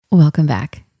Welcome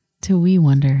back to We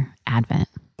Wonder Advent.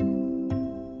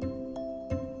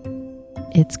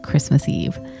 It's Christmas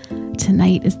Eve.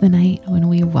 Tonight is the night when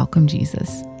we welcome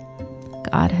Jesus.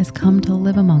 God has come to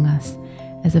live among us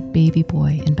as a baby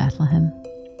boy in Bethlehem.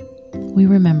 We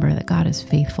remember that God is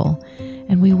faithful,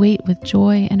 and we wait with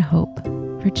joy and hope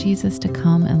for Jesus to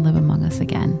come and live among us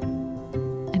again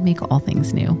and make all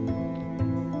things new.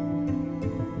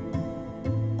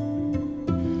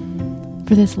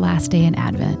 For this last day in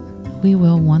Advent, we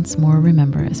will once more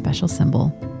remember a special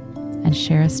symbol and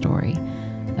share a story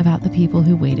about the people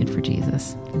who waited for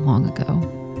Jesus long ago.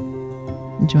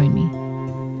 Join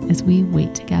me as we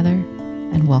wait together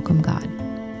and welcome God.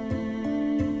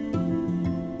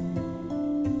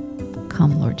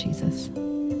 Come, Lord Jesus.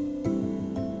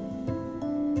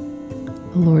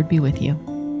 The Lord be with you.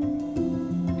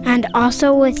 And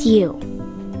also with you.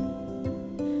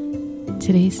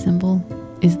 Today's symbol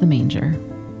is the manger.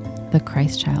 The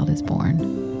Christ child is born.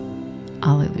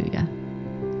 Alleluia.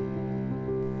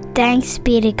 Thanks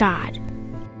be to God.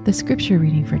 The scripture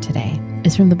reading for today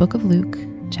is from the book of Luke,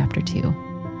 chapter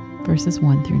 2, verses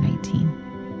 1 through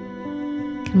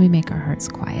 19. Can we make our hearts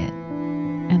quiet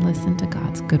and listen to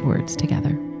God's good words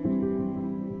together?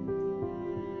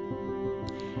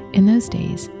 In those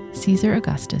days, Caesar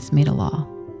Augustus made a law.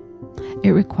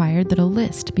 It required that a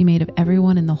list be made of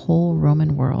everyone in the whole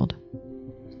Roman world.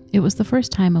 It was the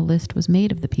first time a list was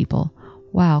made of the people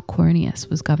while Quirinius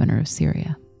was governor of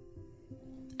Syria.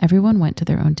 Everyone went to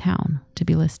their own town to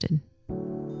be listed.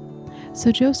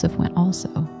 So Joseph went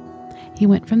also. He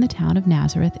went from the town of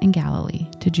Nazareth in Galilee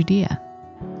to Judea.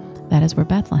 That is where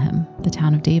Bethlehem, the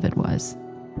town of David, was.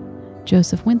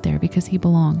 Joseph went there because he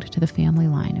belonged to the family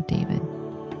line of David.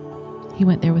 He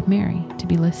went there with Mary to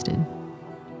be listed.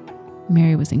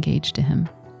 Mary was engaged to him.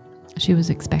 She was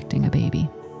expecting a baby.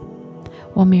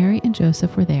 While Mary and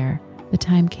Joseph were there, the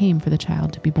time came for the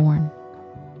child to be born.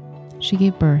 She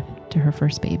gave birth to her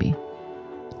first baby.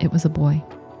 It was a boy.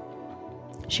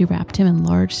 She wrapped him in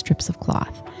large strips of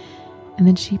cloth, and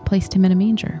then she placed him in a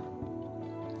manger.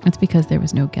 That's because there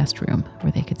was no guest room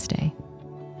where they could stay.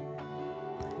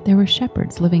 There were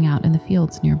shepherds living out in the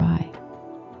fields nearby.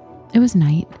 It was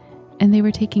night, and they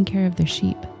were taking care of their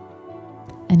sheep.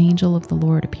 An angel of the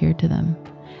Lord appeared to them,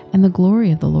 and the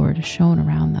glory of the Lord shone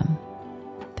around them.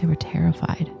 They were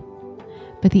terrified.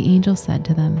 But the angel said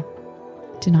to them,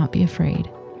 "Do not be afraid.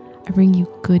 I bring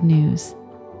you good news.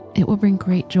 It will bring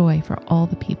great joy for all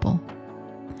the people.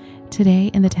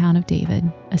 Today in the town of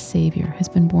David, a Savior has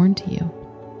been born to you.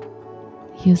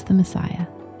 He is the Messiah,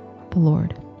 the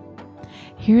Lord.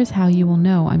 Here is how you will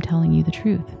know I'm telling you the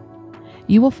truth.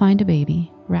 You will find a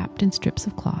baby wrapped in strips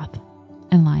of cloth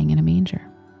and lying in a manger."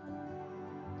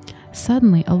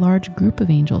 Suddenly, a large group of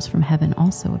angels from heaven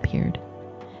also appeared.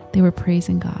 They were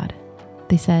praising God.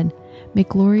 They said, "May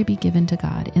glory be given to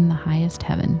God in the highest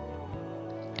heaven,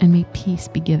 and may peace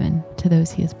be given to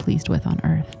those he is pleased with on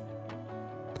earth."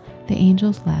 The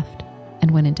angels left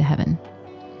and went into heaven.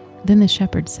 Then the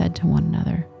shepherds said to one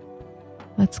another,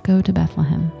 "Let's go to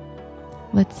Bethlehem.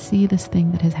 Let's see this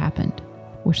thing that has happened,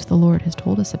 which the Lord has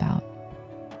told us about."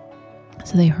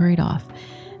 So they hurried off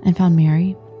and found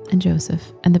Mary and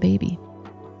Joseph and the baby.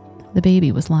 The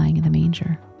baby was lying in the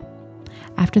manger.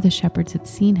 After the shepherds had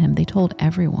seen him, they told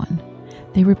everyone.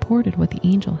 They reported what the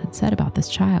angel had said about this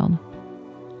child.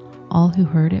 All who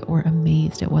heard it were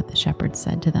amazed at what the shepherds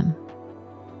said to them.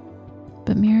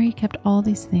 But Mary kept all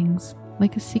these things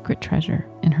like a secret treasure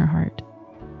in her heart.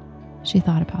 She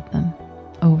thought about them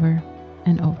over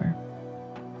and over.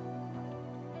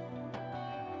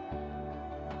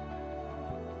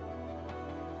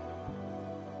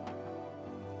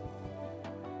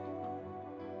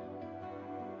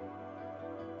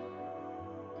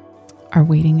 Our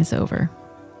waiting is over.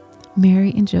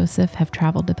 Mary and Joseph have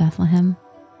traveled to Bethlehem,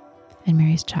 and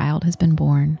Mary's child has been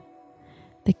born.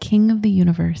 The King of the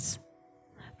universe,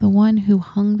 the one who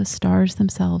hung the stars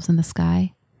themselves in the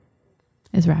sky,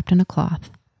 is wrapped in a cloth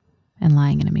and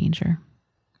lying in a manger.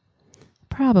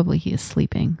 Probably he is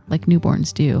sleeping, like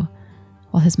newborns do,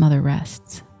 while his mother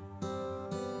rests.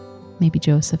 Maybe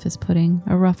Joseph is putting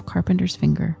a rough carpenter's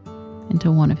finger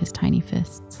into one of his tiny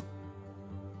fists.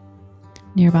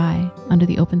 Nearby, under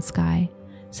the open sky,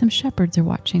 some shepherds are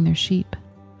watching their sheep.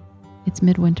 It's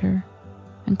midwinter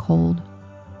and cold,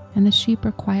 and the sheep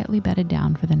are quietly bedded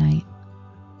down for the night.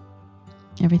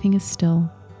 Everything is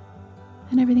still,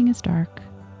 and everything is dark,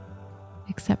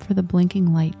 except for the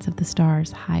blinking lights of the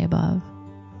stars high above.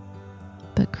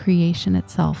 But creation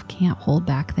itself can't hold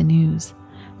back the news.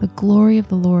 The glory of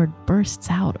the Lord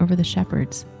bursts out over the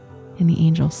shepherds in the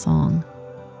angel's song.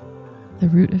 The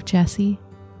root of Jesse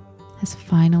has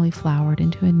finally flowered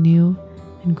into a new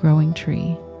and growing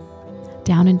tree.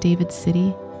 Down in David's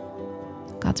city,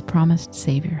 God's promised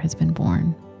Savior has been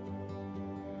born.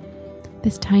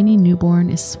 This tiny newborn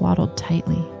is swaddled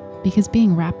tightly because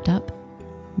being wrapped up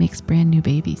makes brand new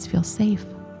babies feel safe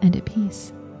and at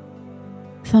peace.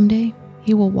 Someday,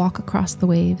 he will walk across the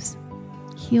waves,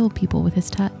 heal people with his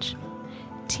touch,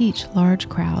 teach large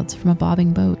crowds from a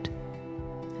bobbing boat,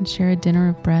 and share a dinner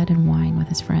of bread and wine with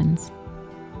his friends.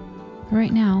 But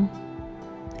right now,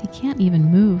 he can't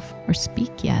even move or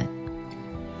speak yet.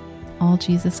 All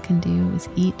Jesus can do is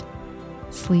eat,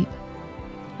 sleep,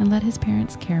 and let his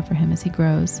parents care for him as he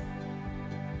grows.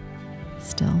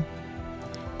 Still,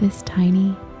 this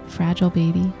tiny, fragile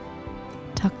baby,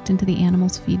 tucked into the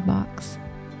animal's feed box,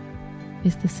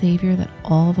 is the Savior that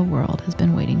all the world has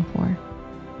been waiting for.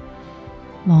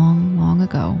 Long, long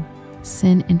ago,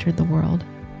 sin entered the world,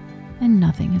 and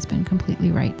nothing has been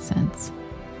completely right since.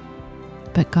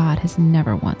 But God has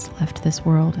never once left this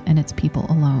world and its people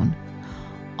alone.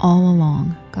 All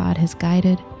along, God has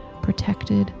guided,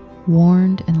 protected,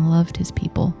 warned, and loved his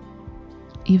people,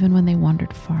 even when they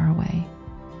wandered far away.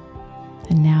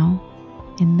 And now,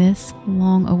 in this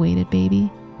long-awaited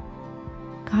baby,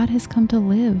 God has come to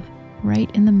live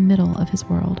right in the middle of his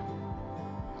world.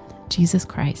 Jesus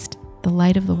Christ, the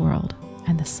light of the world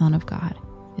and the Son of God,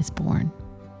 is born.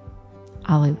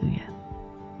 Alleluia.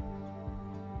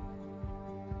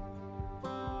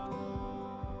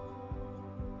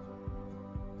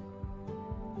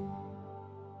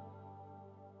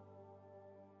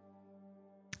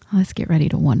 Let's get ready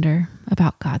to wonder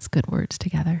about God's good words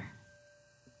together.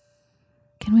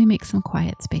 Can we make some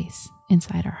quiet space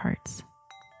inside our hearts?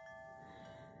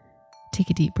 Take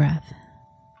a deep breath.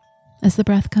 As the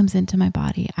breath comes into my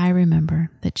body, I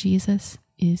remember that Jesus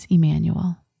is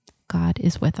Emmanuel. God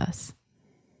is with us.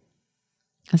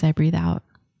 As I breathe out,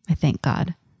 I thank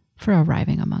God for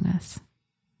arriving among us.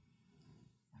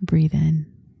 Breathe in.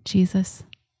 Jesus,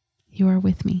 you are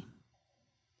with me.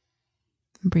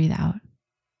 Breathe out.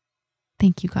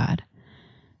 Thank you, God,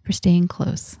 for staying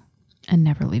close and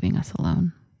never leaving us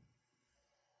alone.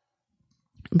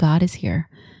 God is here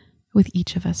with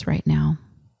each of us right now.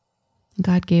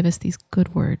 God gave us these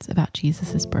good words about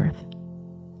Jesus' birth.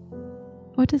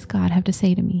 What does God have to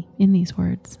say to me in these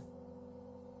words?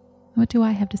 What do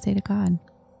I have to say to God?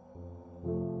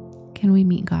 Can we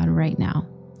meet God right now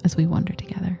as we wonder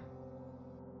together?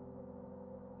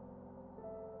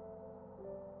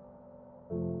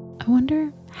 I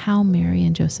wonder how Mary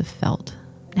and Joseph felt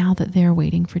now that their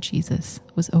waiting for Jesus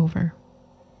was over.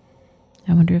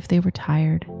 I wonder if they were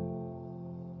tired,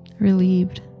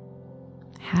 relieved,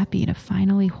 happy to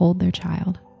finally hold their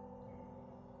child.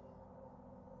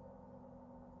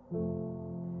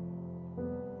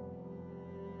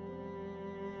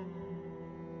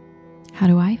 How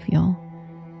do I feel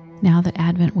now that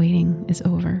Advent waiting is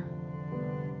over?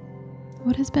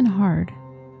 What has been hard?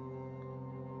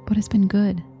 What has been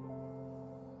good?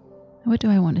 What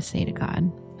do I want to say to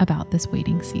God about this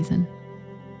waiting season?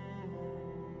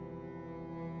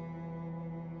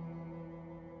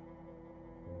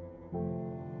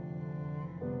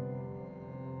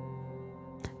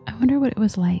 I wonder what it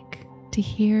was like to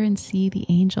hear and see the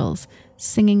angels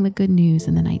singing the good news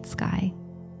in the night sky.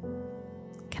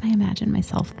 Can I imagine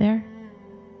myself there?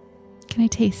 Can I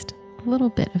taste a little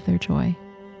bit of their joy?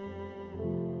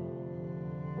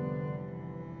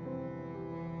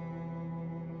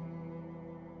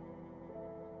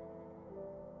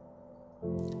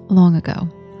 Long ago,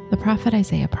 the prophet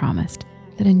Isaiah promised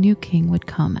that a new king would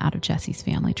come out of Jesse's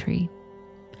family tree,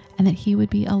 and that he would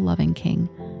be a loving king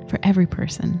for every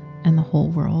person and the whole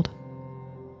world.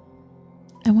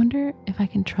 I wonder if I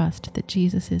can trust that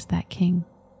Jesus is that king.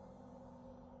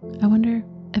 I wonder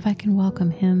if I can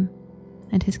welcome him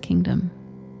and his kingdom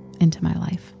into my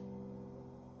life.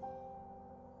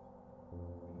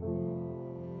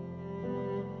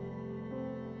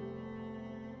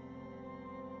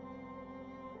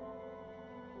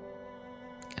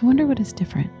 I wonder what is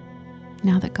different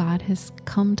now that God has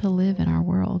come to live in our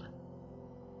world.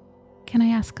 Can I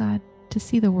ask God to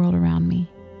see the world around me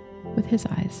with his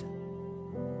eyes?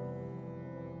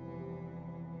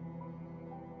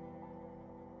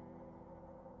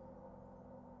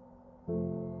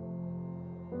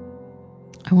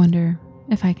 I wonder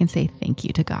if I can say thank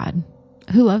you to God,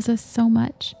 who loves us so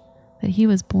much that he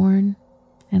was born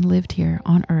and lived here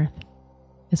on earth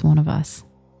as one of us.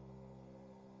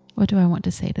 What do I want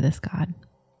to say to this God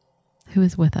who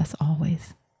is with us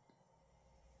always?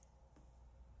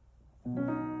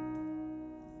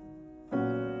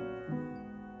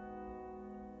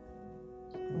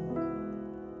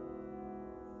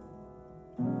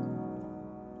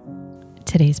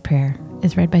 Today's prayer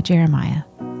is read by Jeremiah,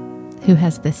 who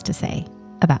has this to say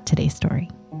about today's story.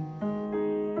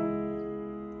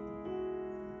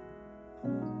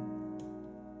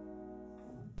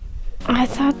 I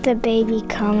thought the baby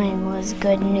coming was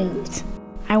good news.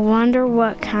 I wonder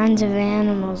what kinds of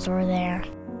animals were there.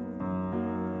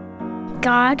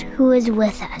 God, who is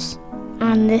with us,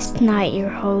 on this night your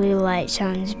holy light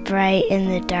shines bright in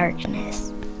the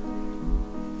darkness.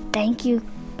 Thank you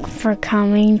for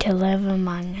coming to live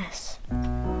among us,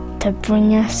 to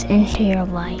bring us into your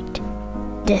light,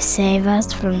 to save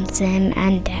us from sin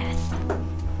and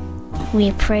death.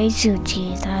 We praise you,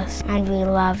 Jesus, and we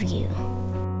love you.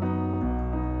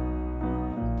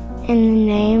 In the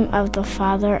name of the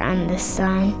Father, and the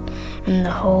Son, and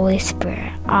the Holy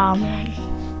Spirit. Amen.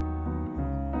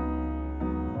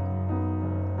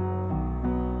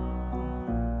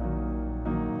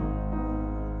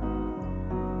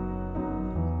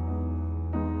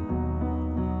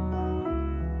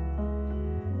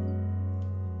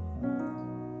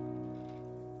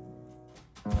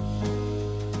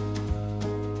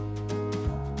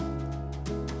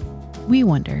 We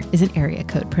Wonder is an Area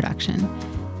Code production,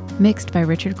 mixed by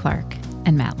Richard Clark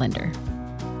and Matt Linder.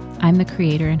 I'm the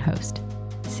creator and host,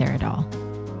 Sarah Dahl.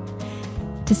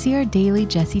 To see our daily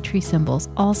Jesse Tree symbols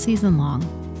all season long,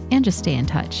 and just stay in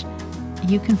touch,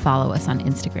 you can follow us on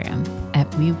Instagram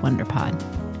 @WeWonderPod.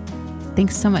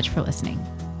 Thanks so much for listening.